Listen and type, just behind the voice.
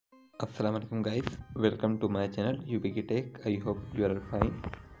Assalamualaikum guys, welcome to my channel UBK Tech. I hope you are fine.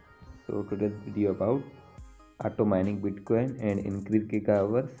 So today's video about auto mining Bitcoin and increase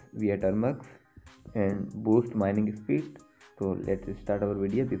gigahours via Termux and boost mining speed. So let's start our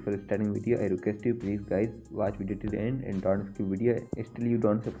video. Before starting video, I request you please guys watch video till the end and don't skip video. Still you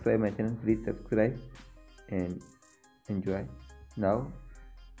don't subscribe my channel, please subscribe and enjoy. Now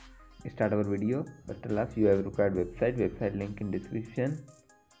start our video. First of all, you have required website link in description.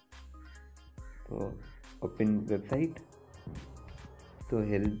 So open website. So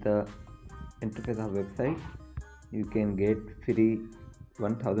here is the interface of website. You can get free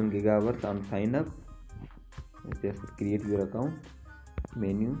 1000 gigahours on sign up. Just create your account.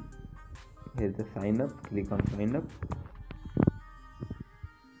 Menu. Here is the sign up. Click on sign up.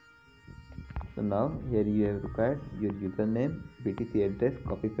 So now here you have required your username, BTC address,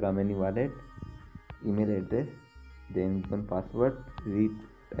 copy from any wallet, email address, then one password,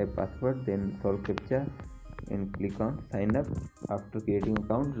 type password, then solve captcha and click on sign up. After creating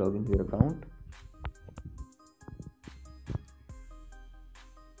account, log into your account.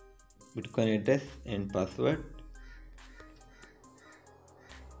 Bitcoin address and password,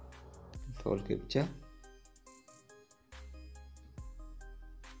 solve captcha.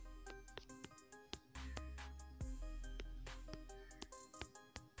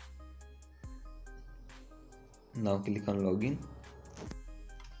 Now click on login.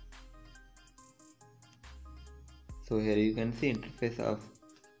 So here you can see interface of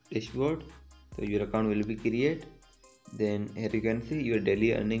dashboard. So your account will be created. Then here you can see your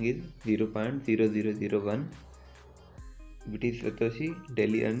daily earning is 0.0001 BTC Satoshi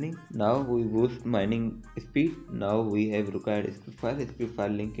daily earning. Now we boost mining speed. Now we have required script file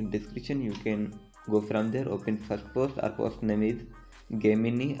link in description. You can go from there, open first post. Our post name is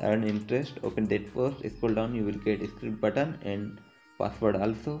Gamini earn interest. Open that post, scroll down, you will get script button and password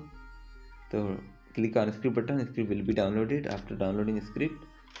also. So click on script button, script will be downloaded. After downloading script,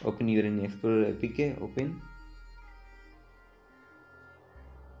 open your Explorer APK, open.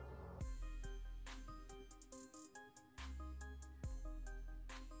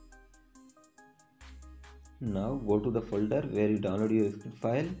 Now go to the folder where you download your script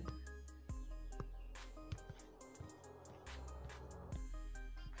file.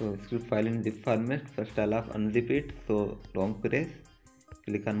 So script file in zip format, first I'll unzip it, so long press,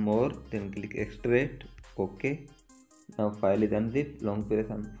 click on more, then click extract, OK. Now file is unzipped, long press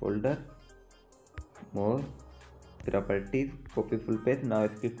on folder, more, properties, copy full page. Now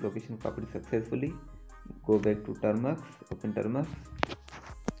script location copied successfully. Go back to Termux, open Termux.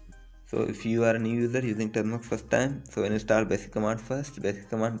 So if you are a new user using Termux first time, so install basic command first. Basic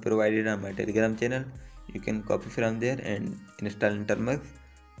command provided on my Telegram channel. You can copy from there and install in Termux.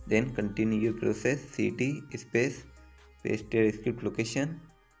 Then continue your process. cd space pasted script location,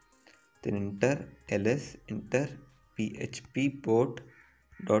 then enter ls, enter php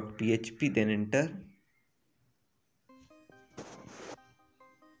port.php, then enter.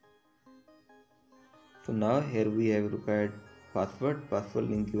 So now here we have required password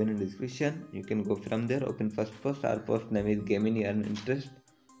link given in description. You can go from there, open first post. Our post name is Gamini earn interest.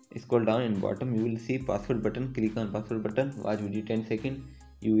 Scroll down in bottom, you will see password button. Click on password button, watch video 10 seconds.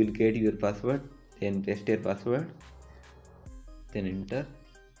 You will get your password, then paste your password, then enter.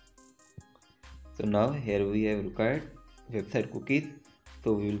 So now here we have required website cookies.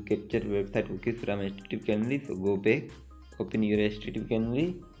 So we will capture website cookies from HTTP canary. So go back, open your HTTP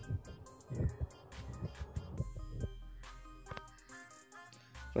canary.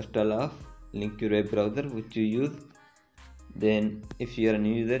 First off, link your web browser which you use. Then if you are a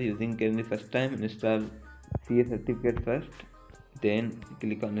new user using canary first time, install CS certificate first. Then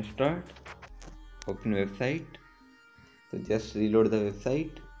click on start, open website. So just reload the website.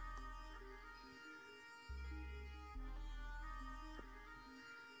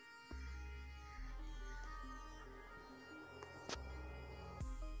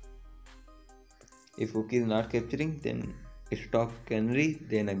 If cookie is not capturing, then stop canary,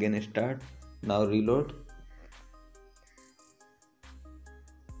 then again start. Now reload.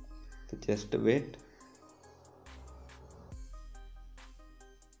 So just wait.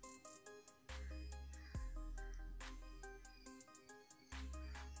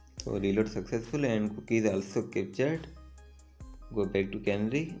 So reload successful and cookie is also captured. Go back to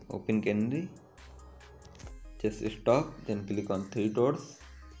canary, open canary, just stop, then click on three dots,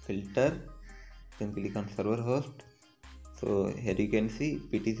 filter, then click on server host. So here you can see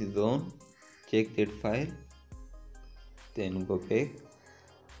BTC zone, check that file, then go back.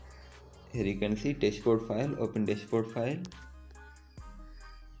 Here you can see dashboard file, open dashboard file.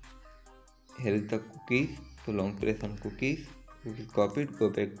 Here is the cookies, so long press on cookies, This is copied. Go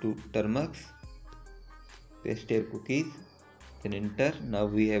back to Termux, paste here cookies, then enter. Now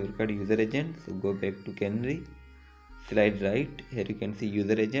we have recorded user agent, so go back to canary, slide right. Here you can see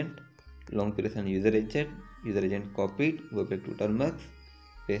user agent, long press on user agent copied. Go back to Termux,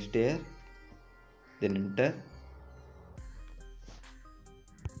 paste here, then enter.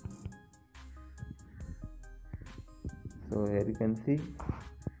 So here you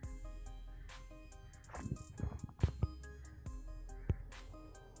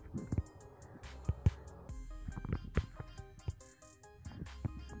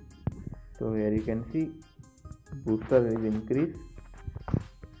can see booster is increased.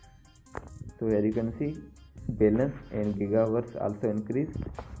 So here you can see balance and gigahertz also increased.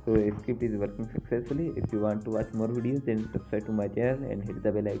 So script is working successfully. If you want to watch more videos, then subscribe to my channel and hit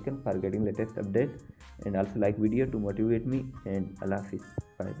the bell icon for getting latest updates, and also like video to motivate me. And Allah Hafiz.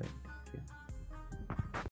 Bye bye.